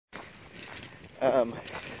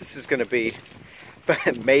This is going to be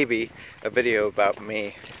maybe a video about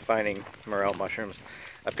me finding morel mushrooms.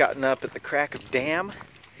 I've gotten up at the crack of dawn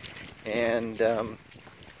and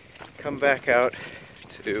come back out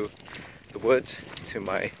to the woods, to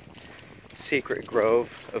my secret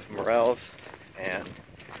grove of morels, and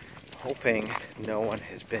hoping no one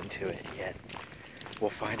has been to it yet. We'll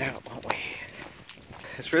find out, won't we?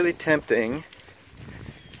 It's really tempting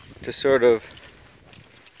to sort of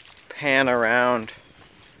pan around,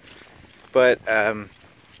 but the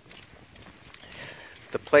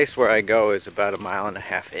place where I go is about 1.5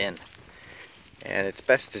 miles in, and it's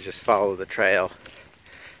best to just follow the trail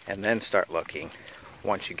and then start looking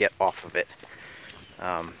once you get off of it.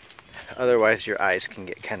 Otherwise your eyes can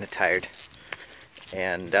get kind of tired,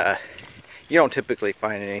 and you don't typically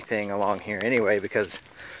find anything along here anyway because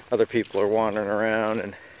other people are wandering around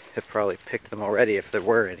and have probably picked them already if there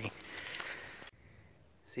were any.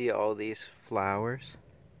 See all these flowers?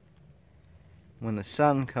 When the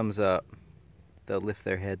sun comes up, they'll lift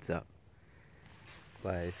their heads up.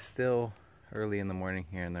 But it's still early in the morning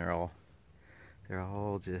here, and they're all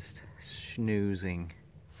just snoozing.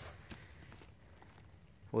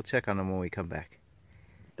 We'll check on them when we come back.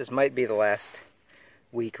 This might be the last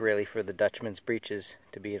week really for the Dutchman's breeches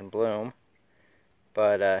to be in bloom,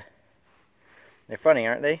 but they're funny,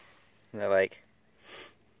 aren't they? They're like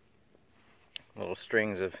little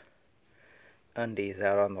strings of undies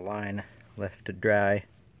out on the line, left to dry.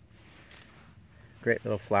 Great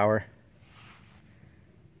little flower.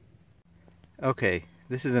 Okay,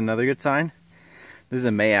 this is another good sign. This is a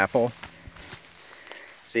mayapple.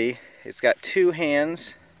 See, it's got 2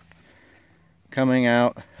 hands coming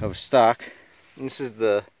out of stalk. And this is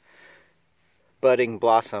the budding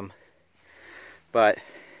blossom. But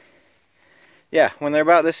yeah, when they're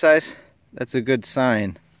about this size, that's a good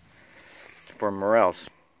sign for morels.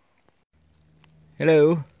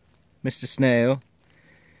 Hello, Mr. Snail.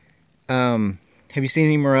 Have you seen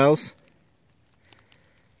any morels?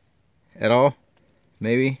 At all?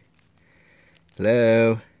 Maybe?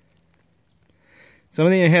 Hello? Some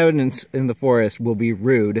of the inhabitants in the forest will be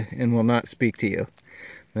rude and will not speak to you.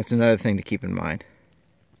 That's another thing to keep in mind.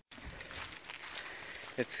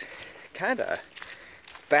 It's kind of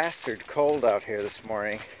bastard cold out here this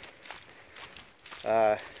morning,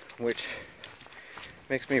 which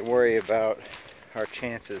makes me worry about our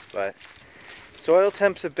chances, but soil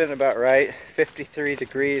temps have been about right. 53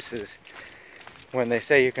 degrees is when they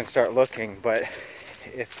say you can start looking, but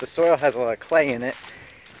if the soil has a lot of clay in it,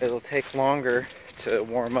 it'll take longer to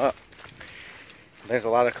warm up. There's a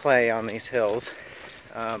lot of clay on these hills.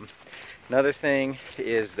 Another thing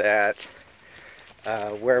is that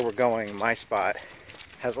where we're going, my spot,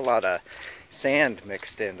 has a lot of sand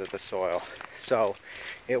mixed into the soil, so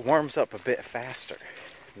it warms up a bit faster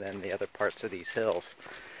than the other parts of these hills,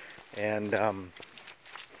 and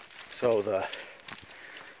so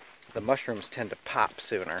the mushrooms tend to pop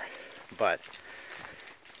sooner, but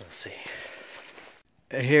we'll see.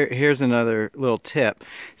 Here's another little tip.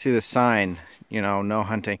 See the sign, you know, no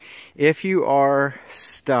hunting. If you are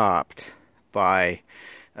stopped by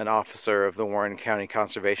an officer of the Warren County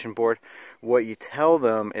Conservation Board, what you tell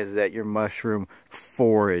them is that you're mushroom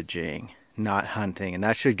foraging, not hunting, and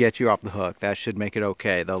that should get you off the hook. That should make it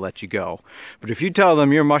okay. They'll let you go. But if you tell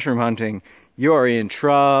them you're mushroom hunting, you're in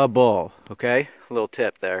trouble, okay? A little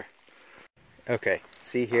tip there. Okay,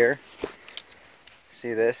 see here?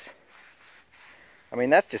 See this? I mean,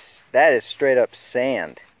 that is straight up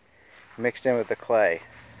sand mixed in with the clay.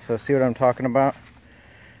 So see what I'm talking about?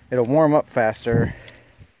 It'll warm up faster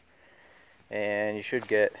and you should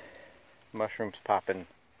get mushrooms popping.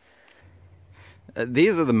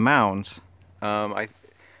 These are the mounds. I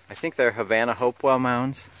think they're Havana Hopewell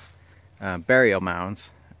mounds, burial mounds,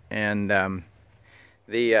 and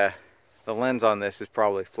the lens on this is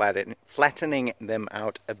probably flattening them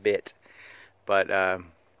out a bit, but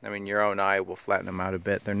I mean, your own eye will flatten them out a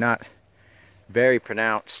bit. They're not very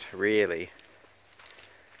pronounced, really,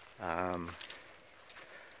 but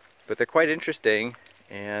they're quite interesting,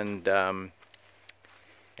 and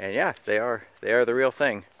yeah, they are the real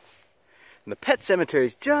thing. And the pet cemetery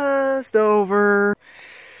is just over.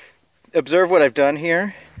 Observe what I've done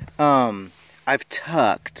here. I've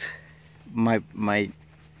tucked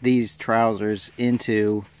these trousers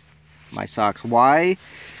into my socks. Why?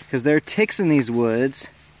 Because there are ticks in these woods.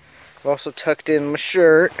 I've also tucked in my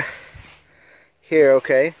shirt here,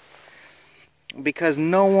 okay? Because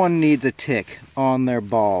no one needs a tick on their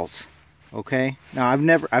balls, okay? Now I've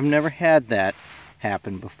never had that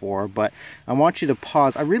happen before, but I want you to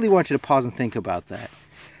pause. I really want you to pause and think about that.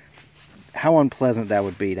 How unpleasant that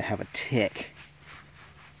would be to have a tick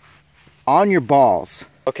on your balls.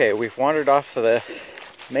 Okay, we've wandered off of the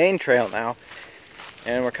main trail now,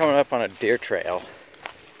 and we're coming up on a deer trail.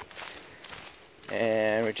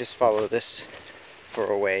 And we just follow this for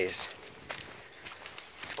a ways.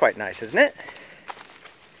 It's quite nice, isn't it?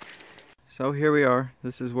 So here we are.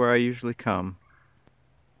 This is where I usually come.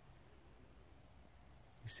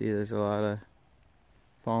 You see there's a lot of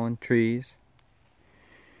fallen trees.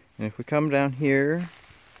 And if we come down here,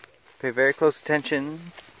 pay very close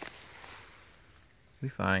attention, we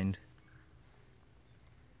find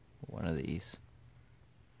one of these.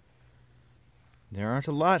 There aren't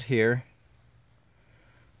a lot here,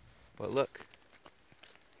 but look,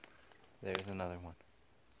 there's another one.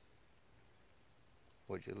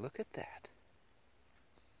 Would you look at that?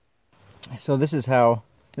 So this is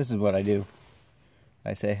what I do.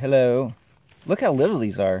 I say hello. Look how little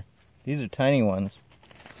these are. These are tiny ones,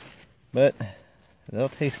 but they'll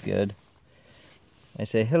taste good. I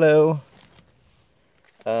say hello.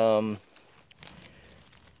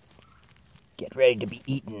 Get ready to be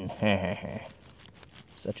eaten.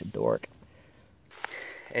 Such a dork.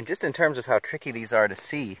 And just in terms of how tricky these are to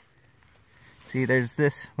see. See, there's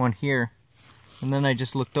this one here. And then I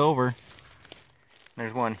just looked over.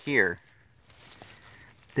 There's one here.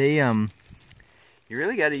 They, you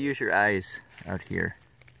really got to use your eyes out here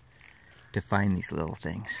to find these little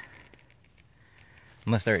things.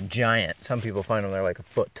 Unless they're a giant. Some people find them, they're like a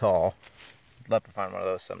foot tall. I'd love to find one of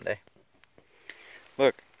those someday.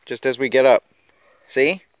 Look, just as we get up.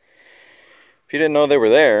 See? If you didn't know they were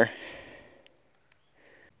there.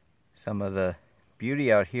 Some of the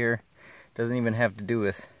beauty out here doesn't even have to do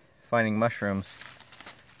with finding mushrooms,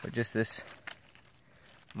 but just this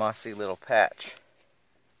mossy little patch.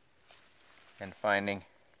 And finding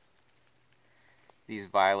these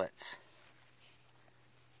violets.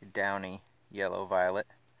 Downy yellow violet,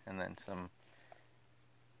 and then some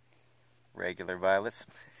regular violets.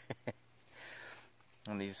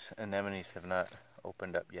 And these anemones have not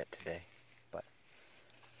opened up yet today, but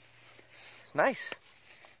it's nice.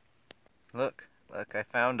 Look, I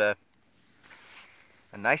found a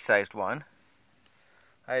nice sized one.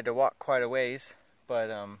 I had to walk quite a ways, but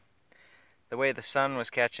the way the sun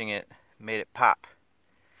was catching it made it pop.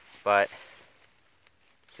 But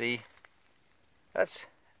see, that's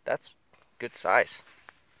good size.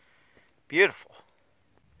 Beautiful.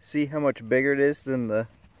 See how much bigger it is than the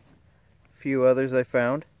few others I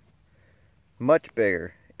found? Much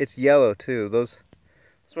bigger. It's yellow too. Those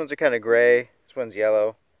ones are kind of gray. This one's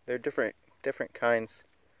yellow. They're different kinds.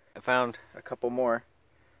 I found a couple more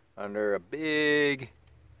under a big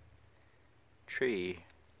tree.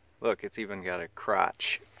 Look, it's even got a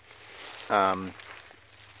crotch. There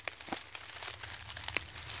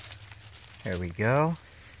we go.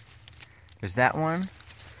 There's that one.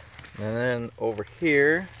 And then over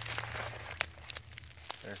here,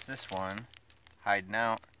 there's this one hiding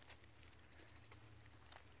out.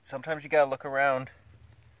 Sometimes you gotta look around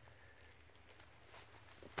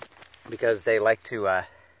because they like to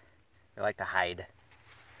hide.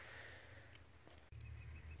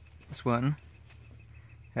 This one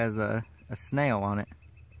has a snail on it,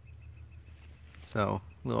 so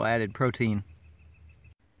a little added protein.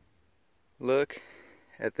 Look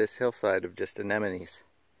at this hillside of just anemones.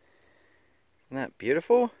 Isn't that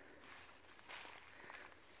beautiful?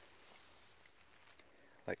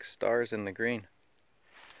 Like stars in the green.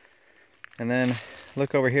 And then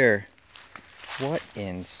look over here. What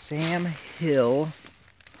in Sam Hill?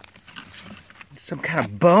 Some kind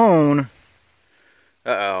of bone.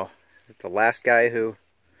 Uh-oh. Is it the last guy who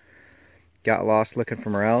got lost looking for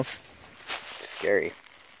morels? It's scary.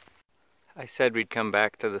 I said we'd come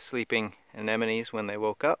back to the sleeping anemones when they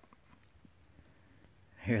woke up.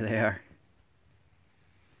 Here they are.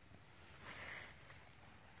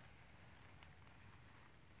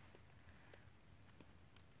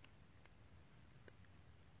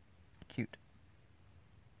 Cute.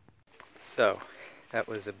 So, that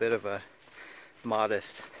was a bit of a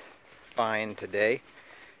modest find today.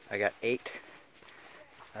 I got 8.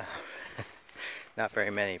 Not very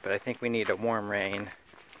many, but I think we need a warm rain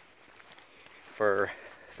for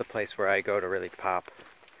the place where I go to really pop.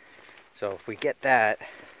 So if we get that,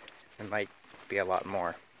 it might be a lot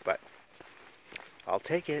more, but I'll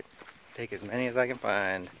take it. Take as many as I can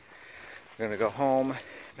find. I'm gonna go home,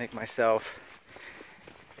 make myself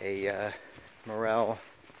a morel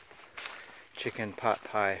chicken pot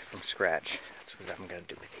pie from scratch. That's what I'm gonna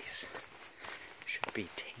do with these. Should be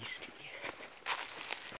tasty.